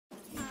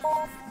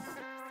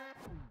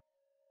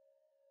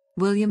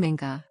William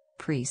Inge,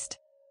 priest.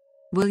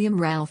 William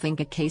Ralph Inge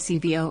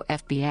KCVO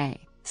FBA,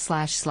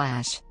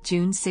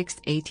 June 6,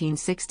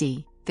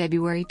 1860,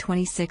 February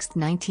 26,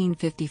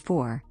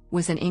 1954,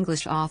 was an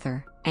English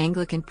author,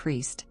 Anglican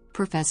priest,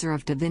 professor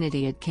of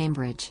divinity at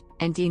Cambridge,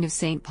 and dean of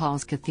St.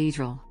 Paul's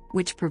Cathedral,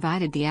 which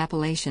provided the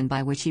appellation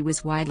by which he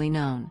was widely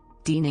known,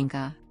 Dean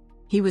Inge.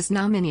 He was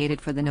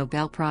nominated for the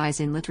Nobel Prize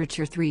in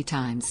Literature 3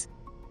 times.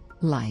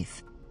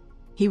 Life.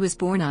 He was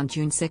born on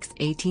June 6,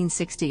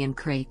 1860 in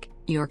Craik,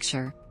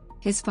 Yorkshire.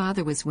 His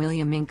father was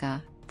William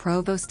Inge,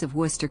 provost of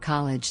Worcester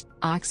College,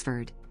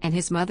 Oxford, and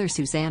his mother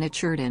Susanna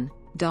Churton,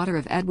 daughter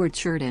of Edward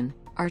Churton,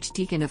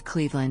 Archdeacon of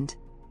Cleveland.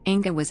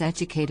 Inge was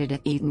educated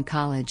at Eton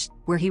College,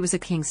 where he was a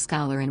King's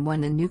Scholar and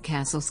won the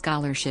Newcastle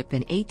Scholarship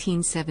in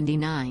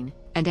 1879,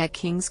 and at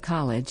King's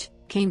College,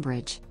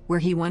 Cambridge, where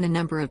he won a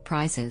number of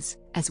prizes,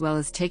 as well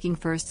as taking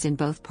firsts in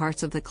both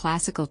parts of the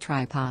classical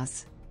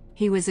tripos.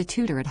 He was a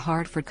tutor at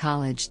Hertford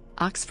College,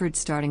 Oxford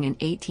starting in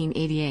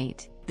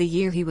 1888, the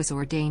year he was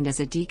ordained as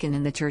a deacon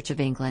in the Church of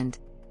England.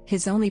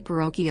 His only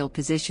parochial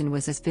position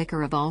was as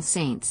Vicar of All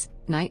Saints,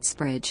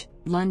 Knightsbridge,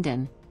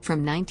 London,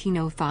 from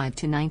 1905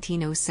 to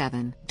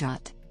 1907.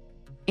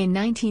 In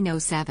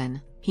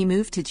 1907, he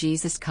moved to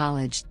Jesus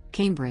College,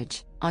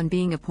 Cambridge, on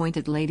being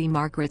appointed Lady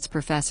Margaret's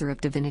Professor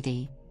of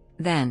Divinity.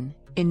 Then,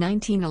 in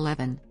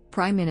 1911,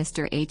 Prime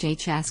Minister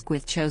H.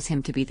 Asquith chose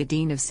him to be the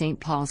Dean of St.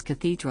 Paul's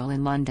Cathedral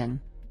in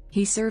London.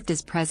 He served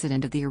as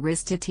president of the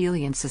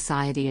Aristotelian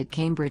Society at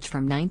Cambridge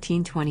from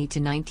 1920 to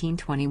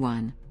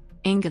 1921.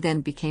 Inge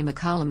then became a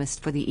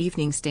columnist for the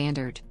Evening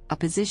Standard, a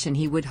position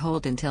he would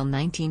hold until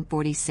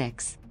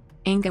 1946.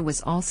 Inge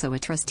was also a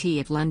trustee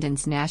of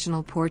London's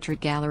National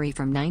Portrait Gallery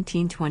from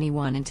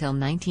 1921 until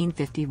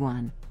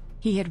 1951.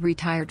 He had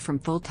retired from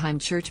full-time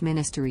church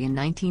ministry in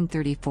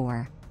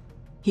 1934.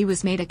 He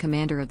was made a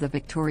Commander of the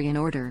Victorian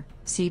Order,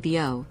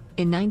 CVO,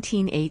 in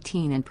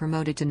 1918 and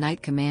promoted to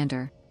Knight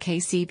Commander,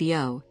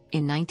 KCVO,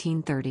 in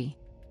 1930.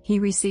 He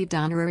received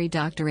honorary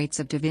doctorates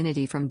of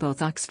divinity from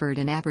both Oxford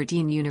and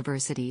Aberdeen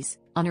universities,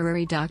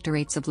 honorary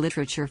doctorates of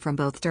literature from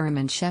both Durham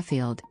and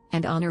Sheffield,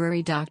 and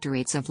honorary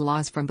doctorates of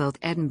laws from both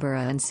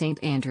Edinburgh and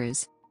St.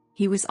 Andrews.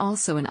 He was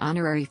also an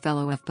honorary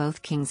fellow of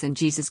both King's and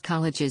Jesus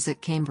Colleges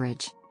at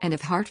Cambridge, and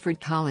of Hertford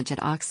College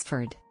at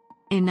Oxford.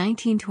 In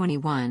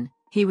 1921,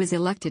 he was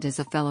elected as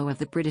a Fellow of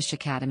the British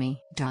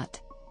Academy.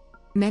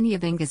 Many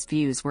of Inge's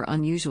views were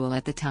unusual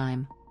at the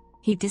time.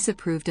 He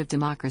disapproved of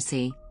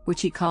democracy,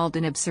 which he called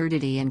an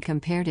absurdity, and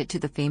compared it to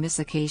the famous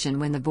occasion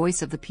when the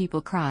voice of the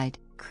people cried,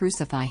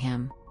 "Crucify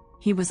him."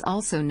 He was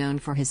also known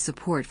for his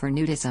support for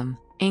nudism.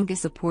 Inge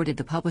supported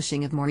the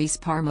publishing of Maurice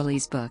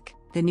Parmelee's book,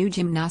 The New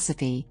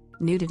Gymnosophy,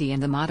 Nudity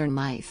and the Modern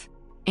Life.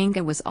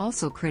 Inge was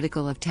also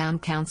critical of town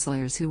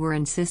councillors who were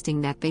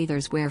insisting that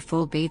bathers wear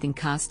full bathing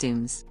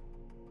costumes.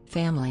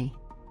 Family.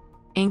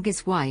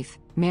 Inge's wife,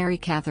 Mary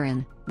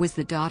Catherine, was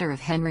the daughter of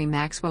Henry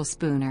Maxwell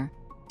Spooner.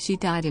 She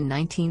died in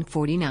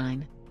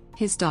 1949.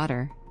 His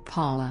daughter,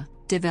 Paula,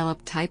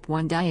 developed type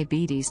 1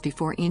 diabetes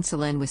before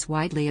insulin was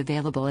widely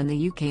available in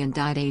the UK and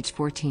died age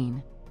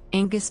 14.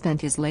 Inge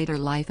spent his later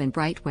life in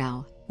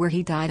Brightwell, where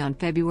he died on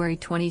February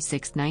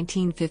 26,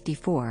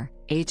 1954,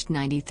 aged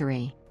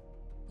 93.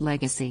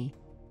 Legacy.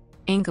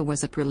 Inge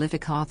was a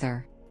prolific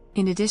author.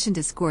 In addition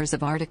to scores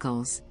of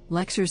articles,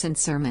 lectures and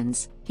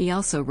sermons, he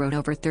also wrote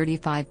over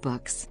 35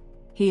 books.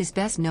 He is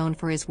best known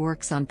for his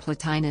works on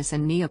Plotinus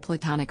and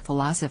Neoplatonic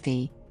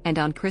philosophy, and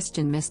on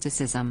Christian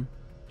mysticism.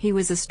 He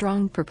was a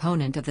strong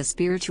proponent of the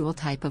spiritual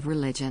type of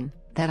religion,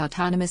 that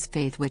autonomous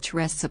faith which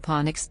rests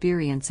upon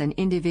experience and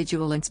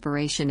individual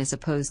inspiration as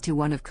opposed to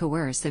one of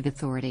coercive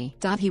authority.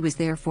 He was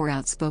therefore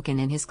outspoken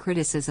in his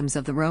criticisms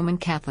of the Roman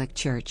Catholic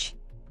Church.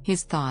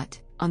 His thought,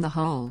 on the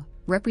whole,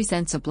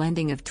 represents a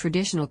blending of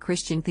traditional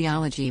Christian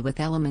theology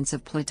with elements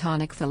of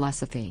Platonic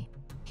philosophy.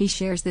 He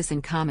shares this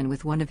in common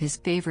with one of his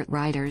favorite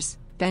writers,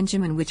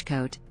 Benjamin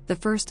Whichcote, the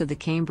first of the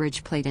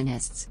Cambridge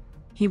Platonists.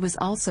 He was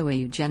also a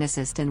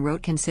eugenicist and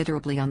wrote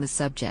considerably on the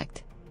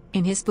subject.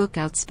 In his book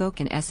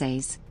Outspoken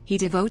Essays, he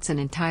devotes an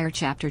entire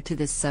chapter to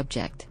this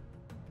subject.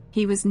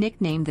 He was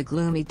nicknamed the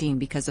Gloomy Dean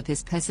because of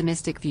his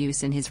pessimistic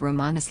views in his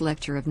Romanus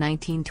lecture of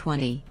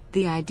 1920,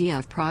 The Idea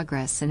of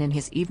Progress, and in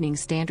his Evening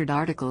Standard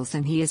articles,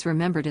 and he is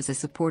remembered as a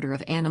supporter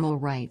of animal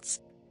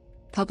rights.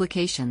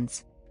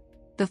 Publications.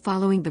 The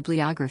following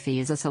bibliography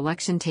is a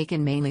selection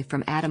taken mainly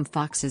from Adam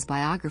Fox's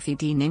biography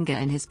Dean Inge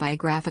and his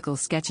biographical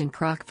sketch in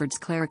Crockford's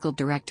Clerical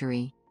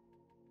Directory.